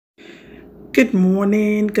Good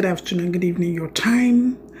morning, good afternoon, good evening, your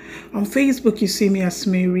time. On Facebook, you see me as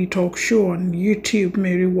Mary Talk Show. On YouTube,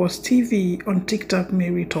 Mary Was TV. On TikTok,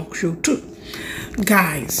 Mary Talk Show too.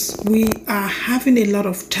 Guys, we are having a lot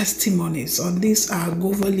of testimonies on this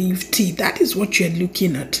Guava leaf tea. That is what you're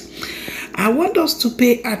looking at. I want us to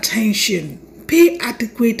pay attention, pay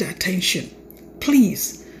adequate attention.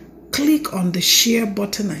 Please, click on the share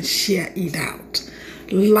button and share it out.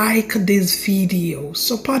 Like this video,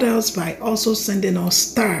 support us by also sending us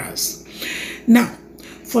stars. Now,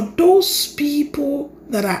 for those people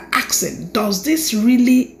that are asking, does this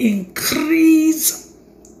really increase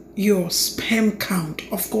your sperm count?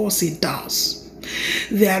 Of course it does.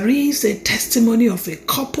 There is a testimony of a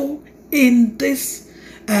couple in this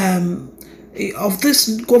of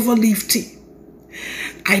this guava leaf tea.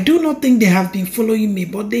 I do not think they have been following me,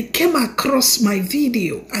 but they came across my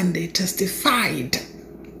video and they testified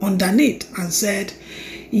underneath and said,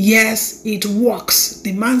 yes, it works.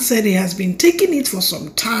 The man said he has been taking it for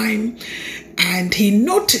some time and he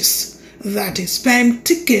noticed that his sperm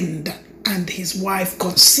thickened and his wife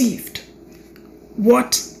conceived.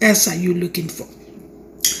 What else are you looking for?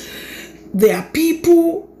 There are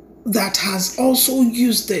people that has also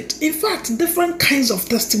used it. In fact, different kinds of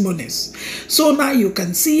testimonies. So now you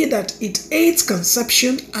can see that it aids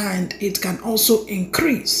conception and it can also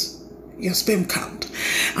increase your sperm count.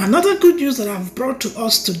 Another good news that I've brought to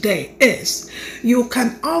us today is you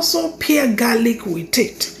can also pair garlic with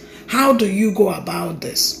it. How do you go about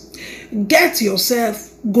this? Get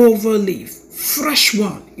yourself guava leaf, fresh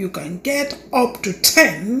one. You can get up to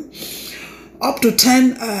 10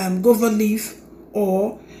 guava leaf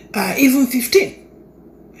or even 15.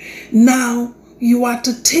 Now you are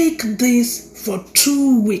to take this for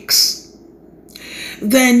 2 weeks.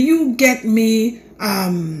 Then you get me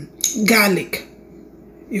garlic.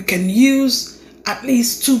 You can use at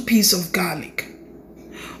least 2 pieces of garlic.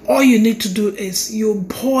 All you need to do is you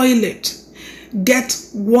boil it. Get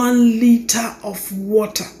 1 liter of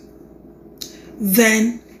water.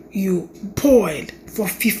 Then you boil for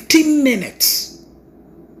 15 minutes.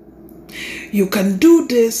 You can do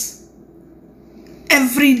this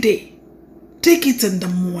every day. Take it in the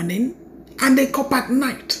morning and a cup at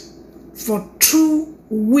night for 2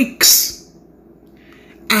 weeks.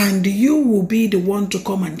 And you will be the one to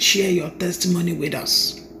come and share your testimony with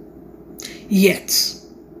us. Yet,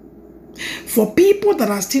 for people that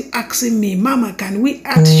are still asking me, Mama, can we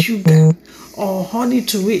add sugar or honey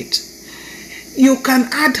to it? You can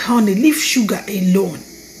add honey, leave sugar alone.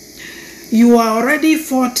 You are already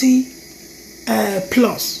 40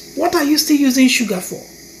 plus. What are you still using sugar for?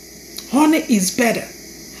 Honey is better.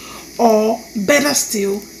 Or better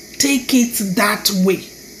still, take it that way.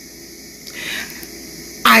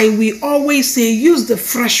 I will always say use the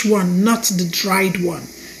fresh one, not the dried one.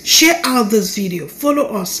 Share out this video. Follow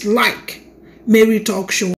us, like Mary Talk Show.